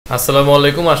আসসালামু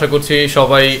আলাইকুম, আশা করছি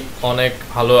সবাই অনেক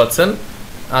ভালো আছেন।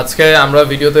 আজকে আমরা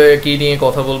ভিডিওতে কি নিয়ে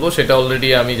কথা বলবো সেটা অলরেডি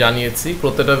আমি জানিয়েছি।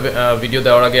 প্রত্যেকটা ভিডিও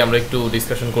দেওয়ার আগে আমরা একটু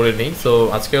ডিসকাশন করে নিই। সো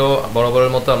আজকেও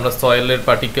বরাবরের মতো আমরা সয়েলের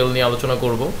পার্টিকেল নিয়ে আলোচনা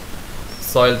করব,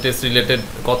 সয়েল টেস্ট রিলেটেড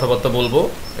কথাবার্তা বলবো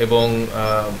এবং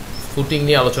ফুটিং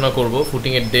নিয়ে আলোচনা করব।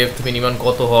 ফুটিংয়ের ডেপথ মিনিমাম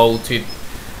কত হওয়া উচিত,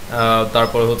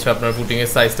 তারপরে হচ্ছে আপনার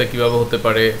ফুটিংয়ের সাইজটা কীভাবে হতে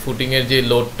পারে, ফুটিংয়ের যে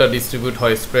লোডটা ডিস্ট্রিবিউট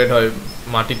হয়, স্প্রেড হয়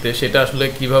মাটিতে, সেটা আসলে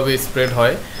কিভাবে স্প্রেড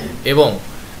হয়, এবং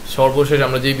সর্বশেষ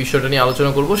আমরা যে বিষয়টা নিয়ে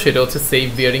আলোচনা করব সেটা হচ্ছে সেফ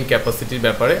বিয়ারিং ক্যাপাসিটির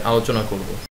ব্যাপারে আলোচনা করব।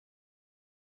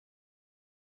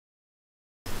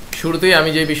 শুরুতেই আমি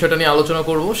যে বিষয়টা নিয়ে আলোচনা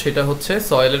করব সেটা হচ্ছে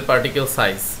সয়েলের পার্টিকেল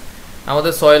সাইজ।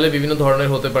 আমাদের সয়েলে বিভিন্ন ধরনের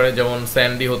হতে পারে, যেমন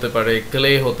স্যান্ডি হতে পারে,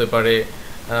 ক্লে হতে পারে,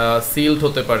 সিল্ট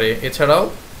হতে পারে। এছাড়াও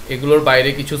এগুলোর বাইরে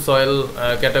কিছু সয়েল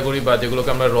ক্যাটাগরি বা যেগুলোকে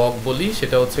আমরা রক বলি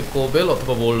সেটা হচ্ছে কোবেল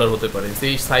অথবা বোল্ডার হতে পারে।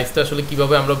 সেই সাইজটা আসলে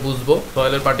কিভাবে আমরা বুঝবো,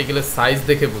 সয়েলের পার্টিকেলের সাইজ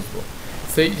দেখে বুঝবো,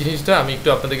 সেই জিনিসটা আমি একটু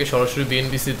আপনাদেরকে সরাসরি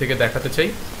বিএনবিসি থেকে দেখাতে চাই।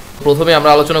 প্রথমে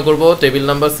আমরা আলোচনা করব table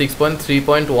number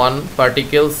 6.3.1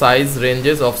 particle size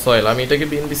ranges of soil. আমি এটাকে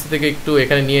বিএনবিসি থেকে একটু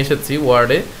এখানে নিয়ে এসেছি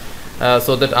ওয়ার্ডে,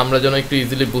 সো দ্যাট আমরা যেন একটু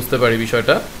ইজিলি বুঝতে পারি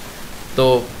বিষয়টা। তো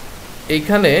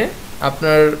এইখানে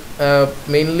আপনার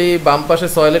মেইনলি বাম পাশে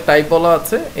সয়েলের টাইপ বলা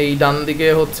আছে, এই ডান দিকে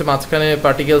হচ্ছে মাঝখানে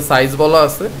পার্টিকেল সাইজ বলা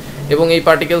আছে, এবং এই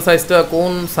পার্টিকেল সাইজটা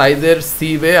কোন সাইজের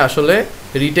সিবে আসলে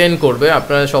রিটেন করবে।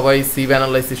 আপনারা সবাই সিভ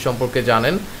অ্যানালাইসিস সম্পর্কে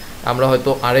জানেন, আমরা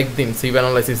হয়তো আরেক দিন সিভ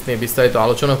অ্যানালাইসিস নিয়ে বিস্তারিত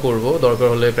আলোচনা করব, দরকার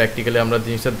হলে প্র্যাকটিক্যালি আমরা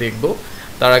জিনিসটা দেখব।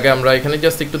 তার আগে আমরা এখানে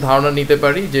জাস্ট একটু ধারণা নিতে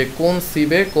পারি যে কোন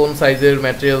সিবে কোন সাইজের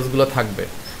ম্যাটেরিয়ালসগুলো থাকবে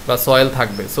বা সয়েল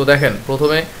থাকবে। সো দেখেন,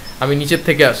 প্রথমে আমি নিচের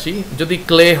থেকে আসি। যদি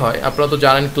ক্লে হয়, আপনারা তো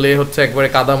জানেন ক্লে হচ্ছে একবারে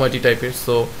কাদামাটি টাইপের,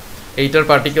 সো এইটার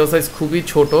পার্টিকেল সাইজ খুবই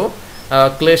ছোট।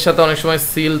 ক্লের সাথে অনেক সময়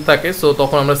সিল থাকে, সো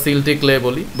তখন আমরা সিল্টি ক্লে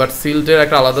বলি, বাট সিল্টের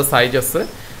একটা আলাদা সাইজ আছে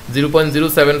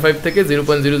 0.075 থেকে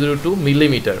 0.002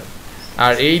 মিলিমিটার।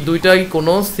 আর এই দুইটাই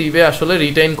কোনো সিবে আসলে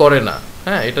রিটেইন করে না,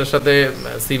 হ্যাঁ, এটার সাথে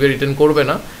সিবে রিটেইন করবে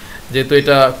না যেহেতু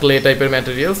এটা ক্লে টাইপের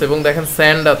ম্যাটেরিয়ালস। এবং দেখেন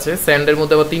স্যান্ড আছে, স্যান্ডের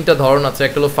মধ্যে আবার তিনটা ধরন আছে,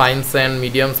 একটা হলো ফাইন স্যান্ড,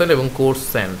 মিডিয়াম স্যান্ড এবং কোর্স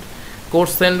স্যান্ড।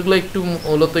 কোর্স স্যান্ডগুলো একটু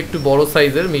মূলত একটু বড়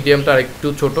সাইজের, মিডিয়ামটা আর একটু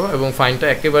ছোট এবং ফাইনটা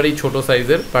একেবারেই ছোট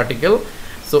সাইজের পার্টিকেল।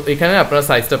 সো এখানে আপনারা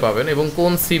সাইজটা পাবেন এবং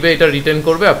কোন সিবে এটা রিটেন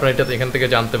করবে আপনারা এটা এখান থেকে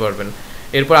জানতে পারবেন।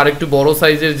 এরপর আরেকটু বড়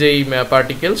সাইজের যেই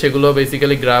পার্টিকেল সেগুলো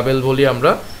বেসিক্যালি গ্রাভেল বলি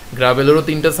আমরা। গ্রাভেলেরও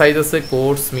তিনটা সাইজ আছে,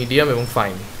 কোর্স, মিডিয়াম এবং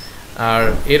ফাইন। আর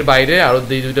এর বাইরে আরও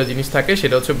যে দুইটা জিনিস থাকে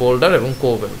সেটা হচ্ছে বোল্ডার এবং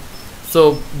কোবেল। সো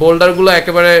বোল্ডারগুলো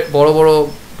একেবারে বড় বড়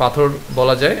পাথর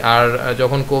বলা যায়, আর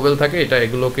যখন কোবেল থাকে এটা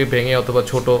এগুলোকে ভেঙে অথবা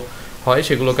ছোট হয়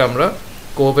সেগুলোকে আমরা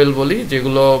কোবেল বলি,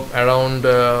 যেগুলো অ্যারাউন্ড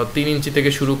 3 ইঞ্চি থেকে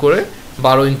শুরু করে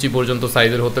 12 ইঞ্চি পর্যন্ত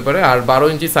সাইজের হতে পারে। আর 12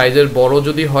 ইঞ্চি সাইজের বড়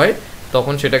যদি হয়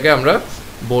তখন সেটাকে আমরা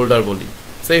বোল্ডার বলি।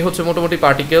 সেই হচ্ছে মোটামুটি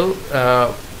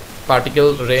পার্টিকেল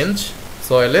রেঞ্জ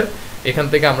সয়েলের। এখান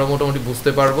থেকে আমরা মোটামুটি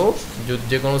বুঝতে পারবো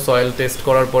যে কোনো সয়েল টেস্ট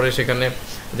করার পরে সেখানে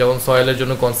যেমন সয়েলের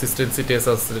জন্য কনসিস্টেন্সি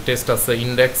টেস্ট আছে,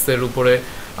 ইন্ডেক্সের উপরে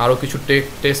আরও কিছু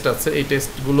টেস্ট আছে। এই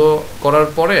টেস্টগুলো করার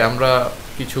পরে আমরা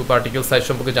কিছু পার্টিকেল সাইজ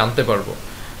সম্পর্কে জানতে পারবো।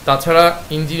 তাছাড়া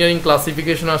ইঞ্জিনিয়ারিং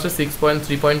ক্লাসিফিকেশন আসে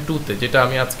 6.3.2-তে, যেটা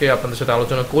আমি আজকে আপনাদের সাথে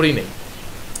আলোচনা করি নাই।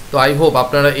 তো আই হোপ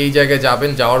আপনারা এই জায়গায়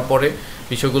যাবেন, যাওয়ার পরে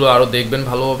বিষয়গুলো আরও দেখবেন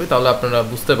ভালোভাবে, তাহলে আপনারা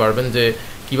বুঝতে পারবেন যে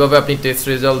কীভাবে আপনি টেস্ট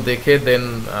রেজাল্ট দেখে দেন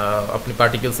আপনি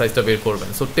পার্টিকেল সাইজটা বের করবেন।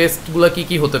 সো টেস্টগুলো কী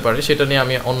কী হতে পারে সেটা নিয়ে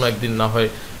আমি অন্য একদিন না হয়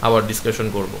আবার ডিসকাশন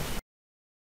করব।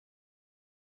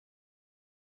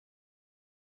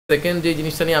 সেকেন্ড যে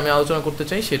জিনিসটা নিয়ে আমি আলোচনা করতে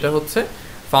চাই সেটা হচ্ছে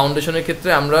ফাউন্ডেশনের ক্ষেত্রে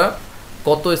আমরা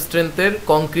কত স্ট্রেংথের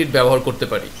কংক্রিট ব্যবহার করতে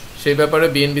পারি সেই ব্যাপারে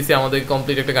বিএনবিসি আমাদের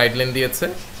কমপ্লিট একটা গাইডলাইন দিয়েছে।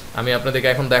 আমি আপনাদেরকে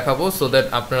এখন দেখাবো, সো দ্যাট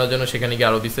আপনারা যেন সেখানে গিয়ে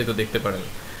আরও বিস্তারিত দেখতে পারেন।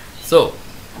 সো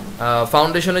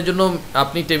ফাউন্ডেশনের জন্য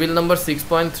আপনি টেবিল নাম্বার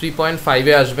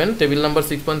 6.3.5-এ আসবেন। টেবিল নাম্বার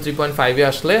 6.3.5-এ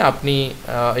আসলে আপনি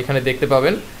এখানে দেখতে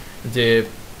পাবেন যে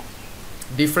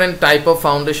ডিফারেন্ট টাইপ অফ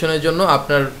ফাউন্ডেশনের জন্য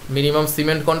আপনার মিনিমাম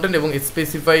সিমেন্ট কন্টেন্ট এবং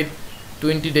specified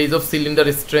 20 days of cylinder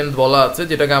strength বলা আছে,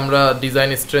 যেটাকে আমরা ডিজাইন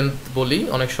স্ট্রেংথ বলি।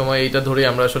 অনেক সময় এইটা ধরে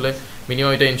আমরা আসলে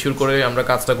মিনিমাম এটা ইনশিওর করে আমরা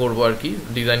কাজটা করব আর কি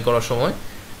ডিজাইন করার সময়।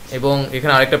 এবং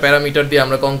এখানে আরেকটা প্যারামিটার দিয়ে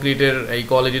আমরা কংক্রিটের এই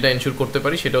কোয়ালিটিটা ইনশিওর করতে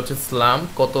পারি, সেটা হচ্ছে স্ল্যাম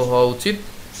কত হওয়া উচিত,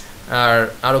 আর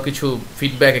আরও কিছু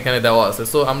ফিডব্যাক এখানে দেওয়া আছে।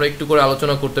 সো আমরা একটু করে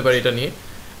আলোচনা করতে পারি এটা নিয়ে।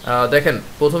 দেখেন,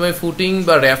 প্রথমে ফুটিং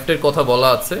বা র্যাফটের কথা বলা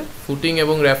আছে। ফুটিং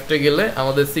এবং র্যাফটে গেলে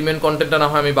আমাদের সিমেন্ট কন্টেন্টটা না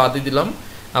হয় আমি বাদই দিলাম।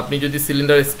 আপনি যদি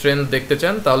সিলিন্ডার স্ট্রেংথ দেখতে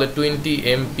চান তাহলে 20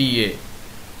 MPa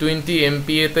 20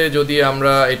 MPa-তে যদি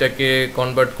আমরা এটাকে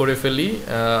কনভার্ট করে ফেলি,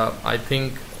 আই থিঙ্ক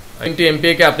 20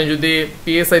 MPa-কে আপনি যদি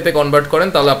PSI-তে কনভার্ট করেন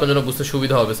তাহলে আপনার জন্য বুঝতে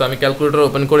সুবিধা হবে। সো আমি ক্যালকুলেটর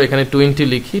ওপেন করে এখানে 20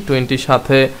 লিখি, 20-র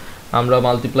সাথে আমরা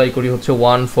মাল্টিপ্লাই করি হচ্ছে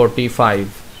 145,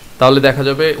 তাহলে দেখা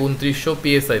যাবে 2900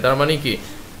 PSI। তার মানে কি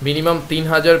মিনিমাম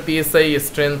 3000 PSI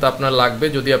স্ট্রেংথ আপনার লাগবে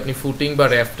যদি আপনি ফুটিং বা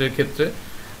র্যাফটের ক্ষেত্রে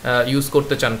ইউজ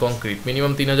করতে চান কংক্রিট।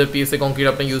 মিনিমাম 3000 PSI কংক্রিট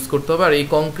আপনি ইউজ করতে হবে। আর এই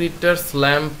কংক্রিটটার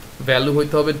স্ল্যাম্প ভ্যালু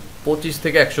হইতে হবে 25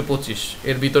 থেকে 125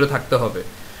 এর ভিতরে থাকতে হবে।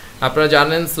 আপনারা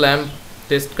জানেন স্ল্যাম্প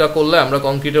টেস্টটা করলে আমরা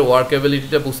কংক্রিটের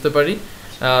ওয়ার্কেবিলিটিটা বুঝতে পারি।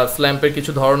 স্ল্যাম্পের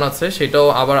কিছু ধরন আছে, সেটাও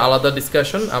আবার আলাদা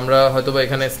ডিসকাশন। আমরা হয়তোবা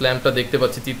এখানে স্ল্যাম্পটা দেখতে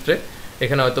পাচ্ছি চিত্রে,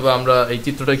 এখানে হয়তোবা আমরা এই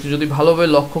চিত্রটা একটু যদি ভালোভাবে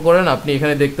লক্ষ্য করেন আপনি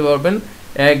এখানে দেখতে পারবেন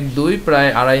 1-2 প্রায়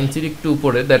 2.5 ইঞ্চির একটু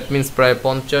উপরে, দ্যাট মিনস প্রায়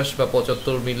 50 বা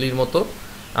 75 মিলির মতো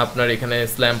আপনার এখানে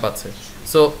স্ল্যাম্প আছে।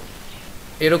 সো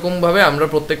এরকমভাবে আমরা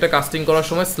প্রত্যেকটা কাস্টিং করার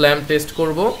সময় স্ল্যাম্প টেস্ট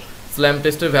করব। স্ল্যাম্প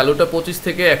টেস্টের ভ্যালুটা 25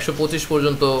 থেকে 125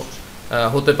 পর্যন্ত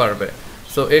হতে পারবে।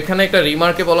 সো এখানে একটা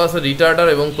রিমার্কে বলা আছে রিটার্ডার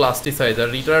এবং প্লাস্টিসাইজার।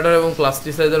 রিটার্ডার এবং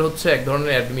প্লাস্টিসাইজার হচ্ছে এক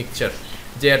ধরনের অ্যাডমিক্সচার,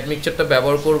 যে অ্যাডমিক্সচারটা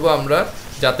ব্যবহার করব আমরা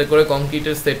যাতে করে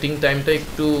কংক্রিটের সেটিং টাইমটা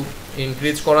একটু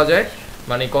ইনক্রিজ করা যায়,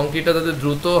 মানে কংক্রিটটা যাতে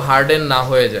দ্রুত হার্ডেন না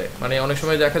হয়ে যায়। মানে অনেক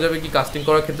সময় দেখা যাবে কি কাস্টিং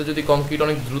করার ক্ষেত্রে যদি কংক্রিট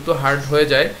অনেক দ্রুত হার্ড হয়ে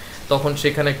যায় তখন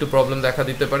সেখানে একটু প্রবলেম দেখা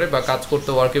দিতে পারে বা কাজ করতে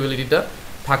ওয়ার্কেবিলিটিটা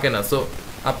থাকে না। সো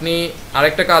আপনি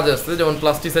আরেকটা কাজ আছে, যেমন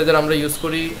প্লাস্টিসাইজার আমরা ইউজ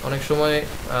করি অনেক সময়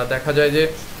দেখা যায় যে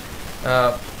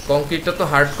কংক্রিটটা তো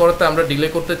হার্ড করতে আমরা ডিলে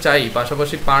করতে চাই,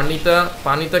 পাশাপাশি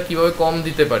পানিটা কীভাবে কম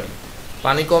দিতে পারি।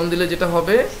 পানি কম দিলে যেটা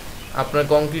হবে আপনার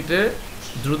কংক্রিটে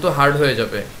দ্রুত হার্ড হয়ে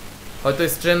যাবে, হয়তো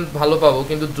স্ট্রেংথ ভালো পাবো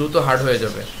কিন্তু দ্রুত হার্ড হয়ে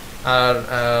যাবে।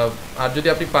 আর যদি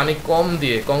আপনি পানি কম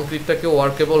দিয়ে কংক্রিটটাকে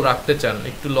ওয়ার্কেবল রাখতে চান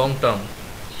একটু লং টার্ম,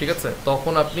 ঠিক আছে,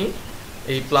 তখন আপনি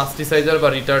এই প্লাস্টিসাইজার বা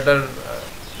রিটার্ডার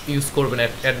ইউজ করবেন,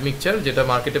 অ্যাডমিক্সচার যেটা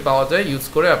মার্কেটে পাওয়া যায়, ইউজ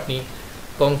করে আপনি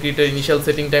কংক্রিটের ইনিশিয়াল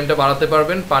সেটিং টাইমটা বাড়াতে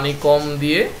পারবেন, পানি কম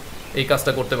দিয়ে এই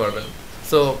কাজটা করতে পারবেন।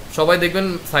 সো সবাই দেখবেন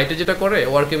সাইটে যেটা করে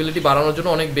ওয়ার্কেবিলিটি বাড়ানোর জন্য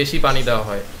অনেক বেশি পানি দেওয়া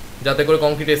হয়, যাতে করে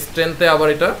কংক্রিটের স্ট্রেংথে আবার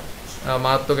এটা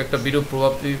মারাত্মক একটা বিরূপ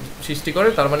প্রভাব সৃষ্টি করে,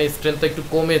 তার মানে স্ট্রেংথটা একটু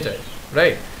কমে যায়,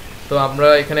 রাইট। তো আমরা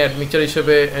এখানে অ্যাডমিক্সচার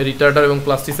হিসেবে রিটার্ডার এবং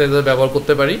প্লাস্টিসাইজার ব্যবহার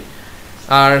করতে পারি।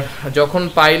 আর যখন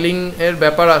পাইলিং এর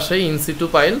ব্যাপার আসে ইনসিটু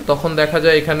পাইল, তখন দেখা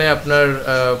যায় এখানে আপনার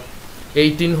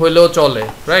 18 হলেও চলে,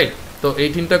 রাইট। তো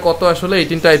 18টা কত আসলে,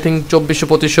 18টা আই থিঙ্ক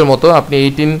 2400-2500 মতো। আপনি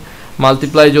 18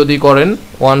 মাল্টিপ্লাই যদি করেন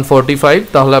 145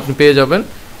 তাহলে আপনি পেয়ে যাবেন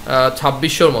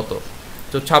 2600 মতো।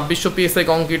 তো 2600 PSI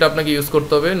কংক্রিট আপনাকে ইউজ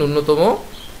করতে হবে ন্যূনতম।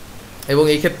 এবং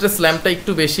এই ক্ষেত্রে স্ল্যাম্পটা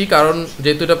একটু বেশি, কারণ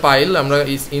যেহেতু এটা পাইল, আমরা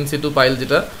ইনসিটু পাইল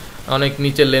যেটা অনেক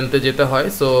নিচের লেন্থে যেতে হয়,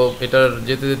 সো এটার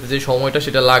যেতে যেতে যে সময়টা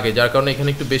সেটা লাগে, যার কারণে এখানে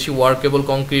একটু বেশি ওয়ার্কেবল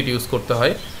কংক্রিট ইউজ করতে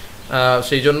হয়।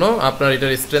 সেই জন্য আপনার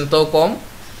এটার স্ট্রেংথটাও কম,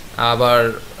 আবার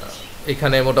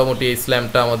এখানে মোটামুটি এই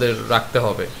স্ল্যাম্পটা আমাদের রাখতে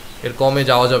হবে, এর কমে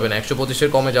যাওয়া যাবে না, 125-এর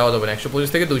কমে যাওয়া যাবে না, 125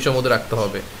 থেকে 200 মধ্যে রাখতে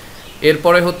হবে।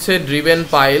 এরপরে হচ্ছে ড্রিভেন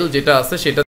পাইল যেটা আছে,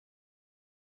 সেটা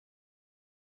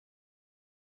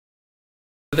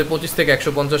 25 থেকে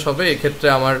 150 হবে। এক্ষেত্রে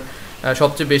আমার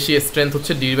সবচেয়ে বেশি স্ট্রেংথ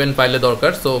হচ্ছে ড্রিভেন পাইলে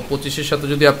দরকার। সো 25-এর সাথে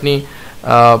যদি আপনি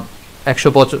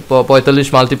 145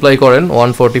 মাল্টিপ্লাই করেন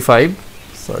 145,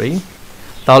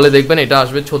 তাহলে দেখবেন এটা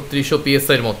আসবে 3600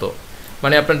 PSI এর মতো।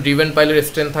 মানে আপনার ড্রিভেন পাইলের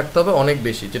স্ট্রেংথ থাকতে হবে অনেক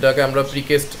বেশি, যেটাকে আমরা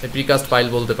প্রিকাস্ট পাইল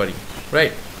বলতে পারি,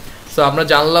 রাইট। সো আমরা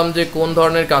জানলাম যে কোন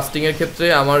ধরনের কাস্টিংয়ের ক্ষেত্রে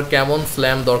আমার কেমন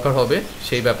স্ল্যাম দরকার হবে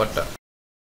সেই ব্যাপারটা।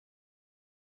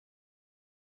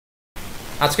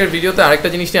 আজকের ভিডিওতে আরেকটা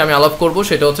জিনিস নিয়ে আমি আলাপ করব,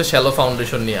 সেটা হচ্ছে শ্যালো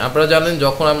ফাউন্ডেশন নিয়ে। আপনারা জানেন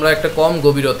যখন আমরা একটা কম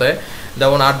গভীরতায়,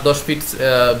 যেমন 8-10 ফিট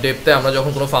ডেপথে আমরা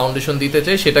যখন কোনো ফাউন্ডেশন দিতে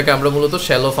চাই, সেটাকে আমরা মূলত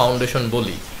শ্যালো ফাউন্ডেশন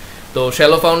বলি। তো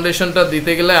শ্যালো ফাউন্ডেশনটা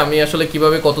দিতে গেলে আমি আসলে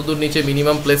কিভাবে কতদূর নিচে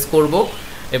মিনিমাম প্লেস করব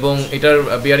এবং এটার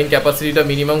বিয়ারিং ক্যাপাসিটিটা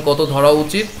মিনিমাম কত ধরা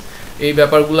উচিত, এই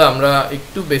ব্যাপারগুলো আমরা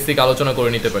একটু বেসিক আলোচনা করে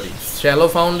নিতে পারি। শ্যালো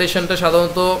ফাউন্ডেশনটা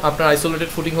সাধারণত আপনার আইসোলেটেড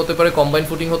ফুটিং হতে পারে, কম্বাইন্ড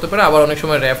ফুটিং হতে পারে, আবার অনেক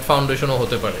সময় র্যাপ ফাউন্ডেশনও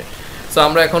হতে পারে। সো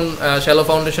আমরা এখন শ্যালো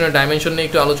ফাউন্ডেশনের ডাইমেনশন নিয়ে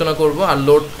একটু আলোচনা করব, আর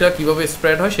লোডটা কীভাবে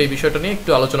স্প্রেড হয় সেই বিষয়টা নিয়ে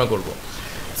একটু আলোচনা করব।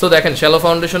 সো দেখেন শ্যালো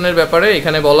ফাউন্ডেশনের ব্যাপারে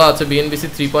এখানে বলা আছে BNBC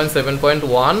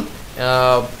 3.7.1,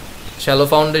 shallow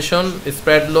foundation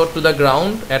spread load to the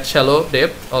ground at shallow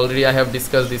depth. Already I have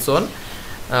discussed this one.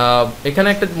 এখানে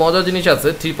একটা মজার জিনিস আছে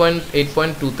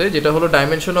 3.8.2-তে, যেটা হলো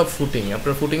ডাইমেনশন অফ ফুটিং।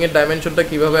 আপনার ফুটিংয়ের ডাইমেনশনটা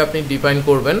কীভাবে আপনি ডিফাইন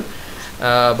করবেন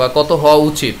বা কত হওয়া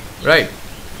উচিত, রাইট।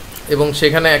 এবং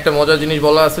সেখানে একটা মজার জিনিস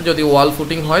বলা আছে, যদি ওয়াল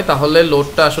ফুটিং হয় তাহলে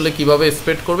লোডটা আসলে কিভাবে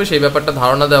স্প্রেড করবে সেই ব্যাপারটা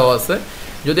ধারণা দেওয়া আছে।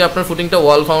 যদি আপনার ফুটিংটা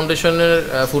ওয়াল ফাউন্ডেশনের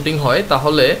ফুটিং হয়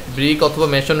তাহলে ব্রিক অথবা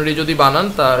মেশনারি যদি বানান,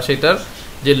 তা সেটার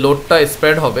যে লোডটা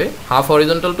স্প্রেড হবে 1/2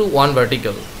 হরিজন্টাল টু 1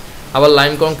 ভার্টিক্যাল, আবার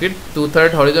lime concrete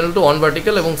 2/3 horizontal two 1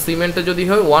 vertical, এবং সিমেন্টে যদি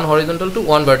হয় 1 হরিজন্টাল টু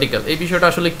 1 ভার্টিক্যাল। এই বিষয়টা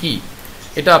আসলে কি,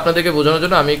 এটা আপনাদেরকে বোঝানোর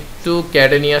জন্য আমি একটু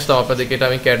ক্যাডে নিয়ে আসলাম আপনাদেরকে, এটা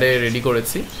আমি ক্যাডে রেডি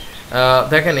করেছি।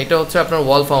 দেখেন এটা হচ্ছে আপনার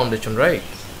ওয়াল ফাউন্ডেশন, রাইট।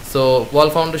 সো ওয়াল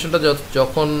ফাউন্ডেশনটা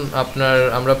যখন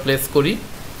আমরা প্লেস করি,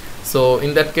 সো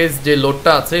ইন দ্যাট কেস যে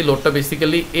লোডটা আছে, এই লোডটা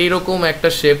বেসিক্যালি এইরকম একটা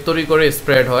শেপ তৈরি করে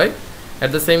স্প্রেড হয়,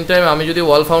 অ্যাট দ্য সেম টাইম আমি যদি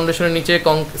ওয়াল ফাউন্ডেশনের নিচে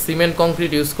সিমেন্ট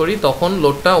কংক্রিট ইউজ করি তখন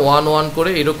লোডটা 1-1 করে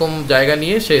এরকম জায়গা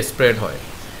নিয়ে সে স্প্রেড হয়।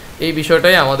 এই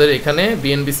বিষয়টাই আমাদের এখানে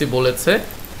বিএনবিসি বলেছে।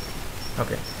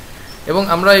 ওকে, এবং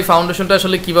আমরা এই ফাউন্ডেশনটা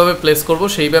আসলে কিভাবে প্লেস করব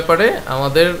সেই ব্যাপারে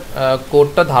আমাদের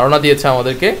কোডটা ধারণা দিয়েছে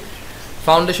আমাদেরকে।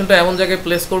 ফাউন্ডেশনটা এমন জায়গায়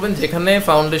প্লেস করবেন যেখানে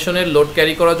ফাউন্ডেশনের লোড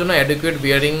ক্যারি করার জন্য অ্যাডিকুয়েট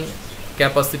বিয়ারিং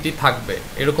ক্যাপাসিটি থাকবে,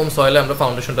 এরকম সয়েলে আমরা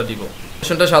ফাউন্ডেশনটা দিব।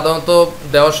 ফাউন্ডেশনটা সাধারণত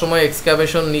দেওয়ার সময়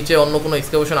এক্সকাভেশন নিচে অন্য কোনো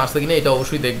এক্সকাভেশন আসছে কিনা এটা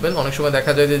অবশ্যই দেখবেন। অনেক সময়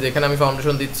দেখা যায় যে যেখানে আমি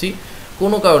ফাউন্ডেশন দিচ্ছি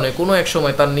কোনো কারণে কোনো এক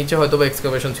সময় তার নিচে হয়তো বা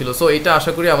এক্সকাভেশন ছিল, সো এটা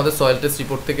আশা করি আমাদের সয়েল টেস্ট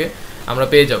রিপোর্ট থেকে আমরা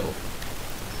পেয়ে যাব।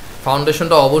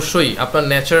 ফাউন্ডেশনটা অবশ্যই আপনার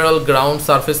ন্যাচারাল গ্রাউন্ড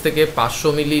সারফেস থেকে 500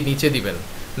 মিলি নিচে দিবেন।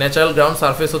 ন্যাচারাল গ্রাউন্ড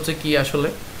সারফেস হচ্ছে কি আসলে?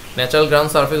 ন্যাচারাল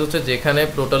গ্রাউন্ড সারফেস হচ্ছে যেখানে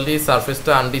টোটালি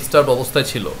সারফেসটা আনডিস্টার্ব অবস্থায়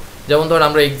ছিল। যেমন ধর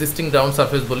আমরা এক্সিস্টিং গ্রাউন্ড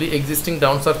সারফেস বলি, এক্সিস্টিং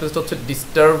গ্রাউন্ড সারফেসটা হচ্ছে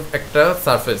ডিস্টার্ব একটা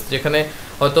সারফেস, যেখানে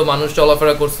হয়তো মানুষ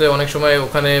চলাফেরা করছে, অনেক সময়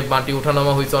ওখানে মাটি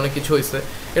ওঠানামা হয়েছে, অনেক কিছু হয়েছে,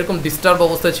 এরকম ডিস্টার্ব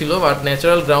অবস্থায় ছিল। আর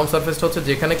ন্যাচারাল গ্রাউন্ড সারফেসটা হচ্ছে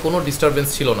যেখানে কোনো ডিস্টারবেন্স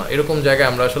ছিল না, এরকম জায়গায়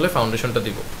আমরা আসলে ফাউন্ডেশনটা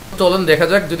দিব। চলুন দেখা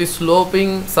যাক, যদি স্লোপিং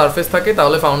সারফেস থাকে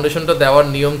তাহলে ফাউন্ডেশনটা দেওয়ার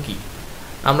নিয়ম কি।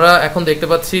 আমরা এখন দেখতে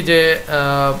পাচ্ছি যে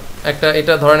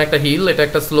এটা ধরেন একটা হিল, এটা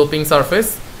একটা স্লোপিং সারফেস।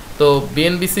 তো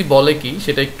বিএনবিসি বলে কি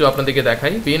সেটা একটু আপনাদেরকে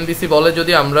দেখাই। বিএনবিসি বলে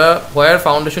যদি আমরা হোয়ার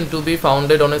foundation two B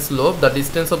founded on a slope, the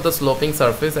distance of the sloping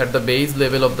surface at the base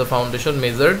level of the foundation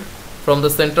measured from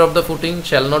the centre of the footing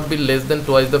shall not be less than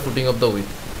twice the footing of the with.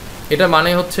 এটা মানে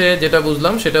হচ্ছে, যেটা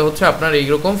বুঝলাম সেটা হচ্ছে আপনার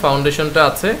এইরকম ফাউন্ডেশনটা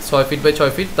আছে 6 ফিট বাই 6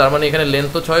 ফিট, তার মানে এখানে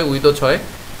লেন্থও 6 উইথও 6।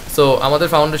 সো আমাদের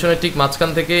ফাউন্ডেশনের ঠিক মাঝখান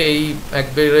থেকে এই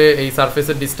একবারে এই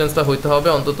সারফেসের ডিস্টেন্সটা হইতে হবে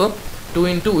অন্তত 2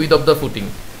 into with of the footing.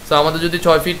 So আমাদের যদি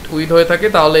 6 ফিট উইথ হয়ে থাকে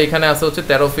তাহলে এখানে আছে হচ্ছে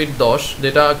 13 ফিট 10,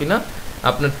 যেটা কিনা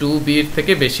আপনার 2B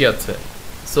থেকে বেশি আছে।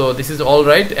 So this is all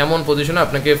right. এমন পজিশনে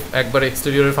আপনাকে একবার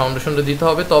এক্সটেরিয়রের ফাউন্ডেশনটা দিতে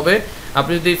হবে। তবে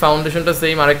আপনি যদি ফাউন্ডেশনটা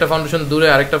সেম আরেকটা ফাউন্ডেশন দূরে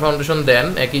আরেকটা ফাউন্ডেশন দেন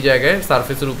একই জায়গায়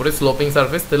সারফেসের উপরে, স্লোপিং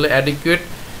সারফেস, তাহলে অ্যাডিকুয়েট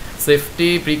সেফটি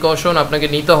প্রিকশন আপনাকে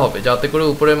নিতে হবে যাতে করে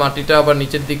উপরে মাটিটা আবার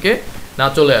নিচের দিকে না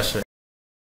চলে আসে।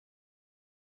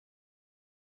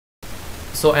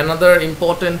 সো অ্যানাদার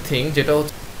ইম্পর্টেন্ট থিং যেটা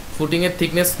হচ্ছে ফুটিংয়ের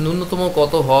থিকনেস ন্যূনতম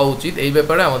কত হওয়া উচিত, এই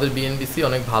ব্যাপারে আমাদের বিএনবিসি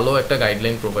অনেক ভালো একটা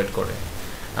গাইডলাইন প্রোভাইড করে।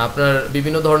 আপনার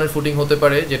বিভিন্ন ধরনের ফুটিং হতে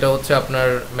পারে, যেটা হচ্ছে আপনার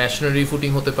ম্যাশনারি ফুটিং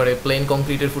হতে পারে, প্লেন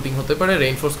কংক্রিটের ফুটিং হতে পারে,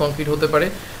 রেইনফোর্স কংক্রিট হতে পারে,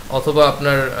 অথবা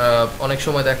আপনার অনেক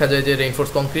সময় দেখা যায় যে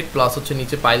রেইনফোর্স কংক্রিট প্লাস হচ্ছে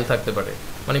নিচে পাইল থাকতে পারে,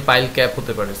 মানে পাইল ক্যাপ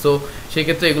হতে পারে। সো সেই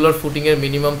ক্ষেত্রে এগুলোর ফুটিংয়ের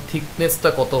মিনিমাম থিকনেসটা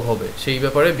কত হবে সেই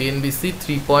ব্যাপারে বিএনবিসি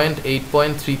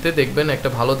 3.8.3-তে দেখবেন একটা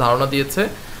ভালো ধারণা দিয়েছে।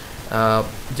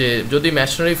 যে যদি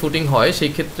ম্যাশনারি ফুটিং হয়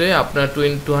সেই ক্ষেত্রে আপনার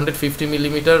 250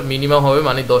 মিলিমিটার মিনিমাম হবে,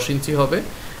 মানে 10 ইঞ্চি হবে,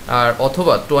 আর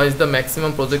অথবা twice the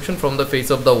maximum projection from the face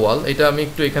of the ওয়াল। এটা আমি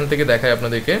একটু এখান থেকে দেখাই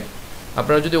আপনাদেরকে।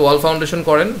 আপনারা যদি ওয়াল ফাউন্ডেশন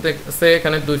করেন সে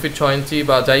এখানে 2 ফিট 6 ইঞ্চি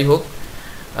বা যাই হোক,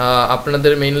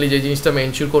 আপনাদের মেইনলি যে জিনিসটা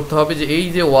মেনশিওর করতে হবে যে এই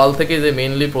যে ওয়াল থেকে যে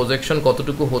মেইনলি প্রজেকশন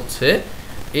কতটুকু হচ্ছে,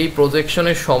 এই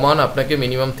প্রজেকশনের সমান আপনাকে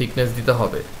মিনিমাম থিকনেস দিতে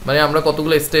হবে। মানে আমরা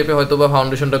কতগুলো স্টেপে হয়তো বা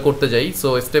ফাউন্ডেশনটা করতে যাই, সো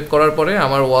স্টেপ করার পরে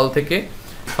আমার ওয়াল থেকে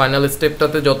ফাইনাল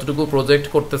স্টেপটাতে যতটুকু প্রজেক্ট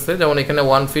করতেছে, যেমন এখানে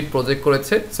 1 ফিট প্রজেক্ট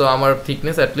করেছে, সো আমার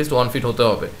থিকনেস অ্যাটলিস্ট 1 ফিট হতে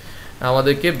হবে,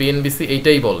 আমাদেরকে বিএনবিসি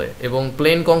এইটাই বলে। এবং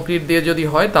প্লেন কংক্রিট দিয়ে যদি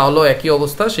হয় তাহলেও একই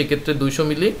অবস্থা, সেক্ষেত্রে 200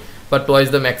 মিলি বা twice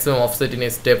the maximum offset in a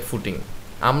step footing.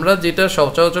 আমরা যেটা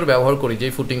সচরাচর ব্যবহার করি যে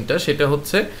ফুটিংটা, সেটা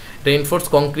হচ্ছে reinforce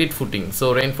concrete footing. So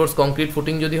reinforce concrete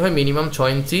footing যদি হয় মিনিমাম 6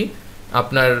 ইঞ্চি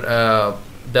আপনার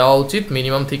দেওয়া উচিত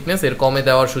মিনিমাম থিকনেস, এর কমে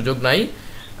দেওয়ার সুযোগ নাই।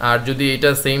 আর যদি এটা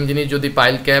সেম জিনিস যদি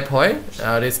পাইল ক্যাপ হয়,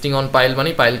 রেস্টিং অন পাইল মানে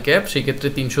পাইল ক্যাপ, সেক্ষেত্রে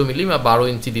 300 মিলি বা 12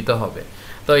 ইঞ্চি দিতে হবে।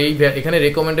 তো এখানে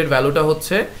রেকমেন্ডেড ভ্যালুটা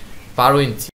হচ্ছে 12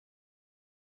 ইঞ্চি।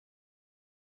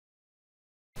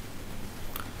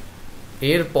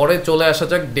 এরপরে চলে আসা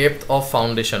যাক ডেপথ অফ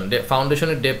ফাউন্ডেশন।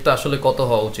 ফাউন্ডেশনের ডেপথটা আসলে কত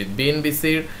হওয়া উচিত।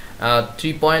 বিএনবিসির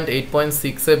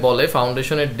 3.8.6-এ বলে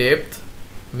ফাউন্ডেশনের ডেপথ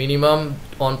মিনিমাম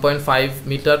 1.5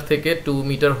 মিটার থেকে 2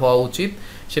 মিটার হওয়া উচিত।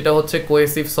 সেটা হচ্ছে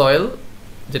কোয়েসিভ সয়েল,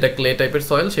 যেটা ক্লে টাইপের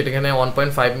সয়েল, সেটাখানে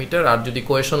 1.5 মিটার, আর যদি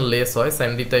কোয়েশন লেস হয়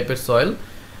স্যান্ডি টাইপের সয়েল,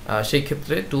 সেই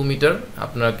ক্ষেত্রে 2 মিটার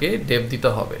আপনাকে ডেপথ দিতে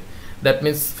হবে। দ্যাট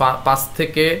মিনস 5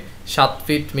 থেকে 7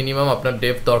 ফিট মিনিমাম আপনার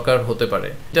ডেপথ দরকার হতে পারে।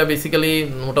 এটা বেসিক্যালি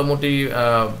মোটামুটি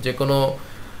যে কোনো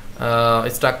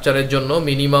স্ট্রাকচারের জন্য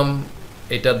মিনিমাম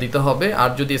এটা দিতে হবে।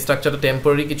 আর যদি স্ট্রাকচারটা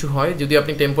টেম্পোরারি কিছু হয়, যদি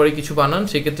আপনি টেম্পোরারি কিছু বানান,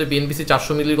 সেক্ষেত্রে বিএনবিসি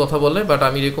 400 মিলির কথা বলে, বাট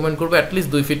আমি রেকমেন্ড করবো অ্যাটলিস্ট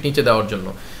 2 ফিট নিচে দেওয়ার জন্য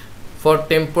ফর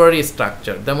টেম্পোরারি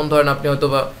স্ট্রাকচার। যেমন ধরেন আপনি হয়তো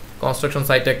বা কনস্ট্রাকশন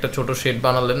সাইটে একটা ছোট শেড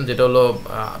বানালেন যেটা হলো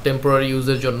টেম্পোরারি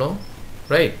ইউজের জন্য,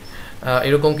 রাইট,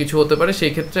 এরকম কিছু হতে পারে,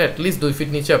 সেই ক্ষেত্রে অ্যাটলিস্ট 2 ফিট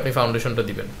নিচে আপনি ফাউন্ডেশনটা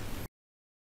দিবেন।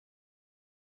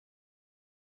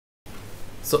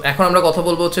 সো এখন আমরা কথা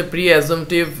বলবো হচ্ছে প্রি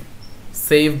অ্যাজুমটিভ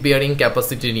সেফ বিয়ারিং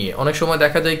ক্যাপাসিটি নিয়ে। অনেক সময়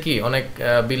দেখা যায় কি অনেক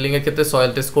বিল্ডিংয়ের ক্ষেত্রে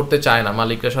সয়েল টেস্ট করতে চায় না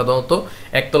মালিকরা, সাধারণত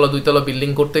একতলা দুইতলা বিল্ডিং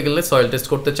করতে গেলে সয়েল টেস্ট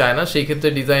করতে চায় না। সেই ক্ষেত্রে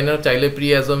ডিজাইনার চাইলে প্রি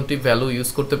অ্যাজম্পটিভ ভ্যালু ইউজ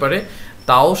করতে পারে,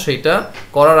 তাও সেটা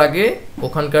করার আগে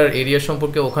ওখানকার এরিয়া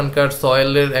সম্পর্কে, ওখানকার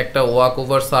সয়েলের একটা ওয়াক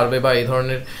ওভার সার্ভে বা এই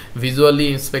ধরনের ভিজুয়ালি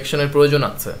ইন্সপেকশনের প্রয়োজন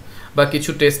আছে, বা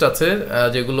কিছু টেস্ট আছে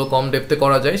যেগুলো কম ডেপথে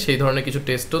করা যায়, সেই ধরনের কিছু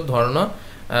টেস্টও ধারণা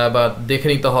বা দেখে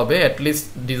নিতে হবে। অ্যাটলিস্ট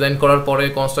ডিজাইন করার পরে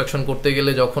কনস্ট্রাকশন করতে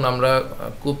গেলে যখন আমরা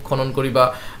কূপ খনন করি বা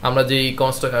আমরা যেই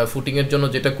ফুটিংয়ের জন্য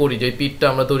যেটা করি, যেই পিটটা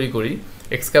আমরা তৈরি করি,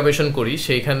 এক্সকাভেশন করি,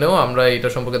 সেইখানেও আমরা এটা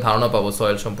সম্পর্কে ধারণা পাবো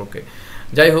সয়েল সম্পর্কে।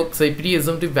 যাই হোক, সেই প্রি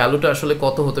এজম্পটিভ ভ্যালুটা আসলে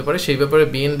কত হতে পারে সেই ব্যাপারে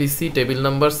বিএনবিসি টেবিল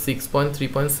নাম্বার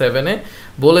 6.3.7-এ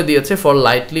বলে দিয়েছে for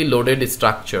lightly loaded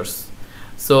structures.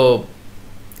 So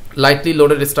lightly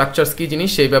loaded structures কি জিনিস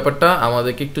সেই ব্যাপারটা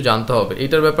আমাদেরকে একটু জানতে হবে।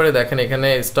 এটার ব্যাপারে দেখেন এখানে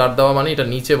স্টার দেওয়া মানে এটা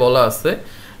নিচে বলা আছে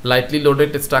লাইটলি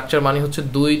লোডেড স্ট্রাকচার মানে হচ্ছে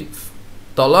 2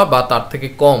 তলা বা তার থেকে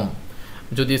কম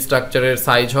যদি স্ট্রাকচারের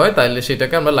সাইজ হয় তাহলে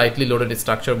সেটাকে আমরা লাইটলি লোডেড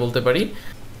স্ট্রাকচার বলতে পারি।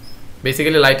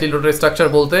 বেসিক্যালি লাইটলি লোডেড স্ট্রাকচার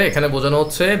বলতে এখানে বোঝানো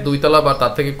হচ্ছে 2 তলা বা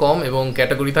তার থেকে কম, এবং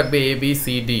ক্যাটাগরি থাকবে A B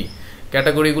C D.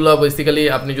 ক্যাটাগরিগুলো basically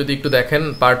আপনি যদি একটু দেখেন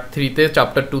পার্ট 3-তে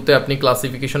চ্যাপ্টার 2-তে আপনি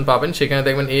ক্লাসিফিকেশন পাবেন, সেখানে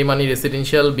দেখবেন এ মানে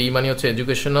রেসিডেন্সিয়াল, বি মানে হচ্ছে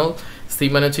এডুকেশনাল, সি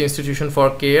মানে হচ্ছে ইনস্টিটিউশন ফর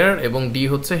কেয়ার এবং ডি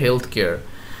হচ্ছে হেলথ কেয়ার।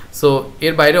 সো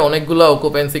এর বাইরে অনেকগুলো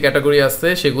অকুপেন্সি ক্যাটাগরি আছে,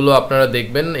 সেগুলো আপনারা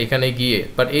দেখবেন এখানে গিয়ে।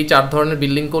 বাট এই 4 ধরনের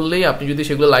বিল্ডিং করলেই আপনি যদি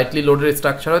সেগুলো লাইটলি লোডেড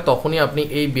স্ট্রাকচার হয় তখনই আপনি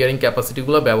এই বিয়ারিং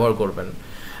ক্যাপাসিটিগুলো ব্যবহার করবেন।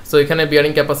 সো এখানে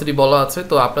বিয়ারিং ক্যাপাসিটি বলা আছে,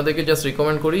 তো আপনাদেরকে জাস্ট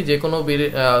রিকমেন্ড করি যে কোনো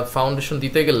ফাউন্ডেশন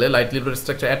দিতে গেলে lightly loaded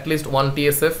structure at least 1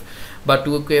 TSF বা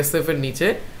 2 KSF এর নিচে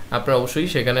আপনারা অবশ্যই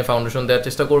সেখানে ফাউন্ডেশন দেওয়ার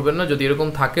চেষ্টা করবেন না। যদি এরকম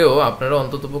থাকেও আপনারা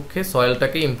অন্ততপক্ষে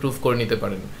সয়েলটাকে ইমপ্রুভ করে নিতে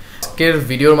পারেন। আজকের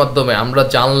ভিডিওর মাধ্যমে আমরা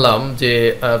জানলাম যে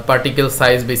পার্টিকেল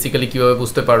সাইজ বেসিক্যালি কীভাবে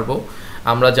বুঝতে পারবো,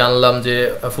 আমরা জানলাম যে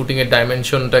ফুটিংয়ের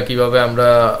ডাইমেনশনটা কীভাবে আমরা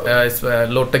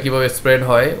লোডটা কীভাবে স্প্রেড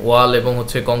হয় ওয়াল এবং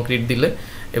হচ্ছে কংক্রিট দিলে,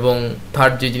 এবং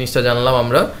থার্ড যে জিনিসটা জানলাম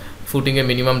আমরা ফুটিংয়ের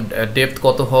মিনিমাম ডেপথ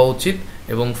কত হওয়া উচিত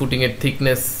এবং ফুটিংয়ের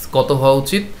থিকনেস কত হওয়া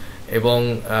উচিত, এবং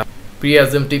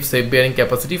প্রি-অ্যাজম্পটিভ safe bearing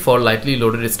capacity for lightly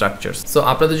loaded structures. So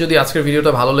আপনাদের যদি আজকের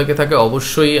ভিডিওটা ভালো লেগে থাকে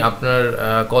অবশ্যই আপনার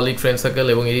কলিগ, ফ্রেন্ড সার্কেল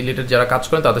এবং এই রিলেটেড যারা কাজ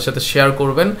করেন তাদের সাথে শেয়ার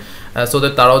করবেন, সো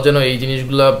দ্যাট তারাও যেন এই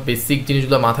জিনিসগুলো, বেসিক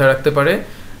জিনিসগুলো মাথায় রাখতে পারে।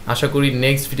 আশা করি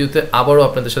নেক্সট ভিডিওতে আবারও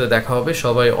আপনাদের সাথে দেখা হবে।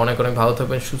 সবাই অনেক অনেক ভালো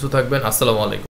থাকবেন, সুস্থ থাকবেন। আসসালামু আলাইকুম।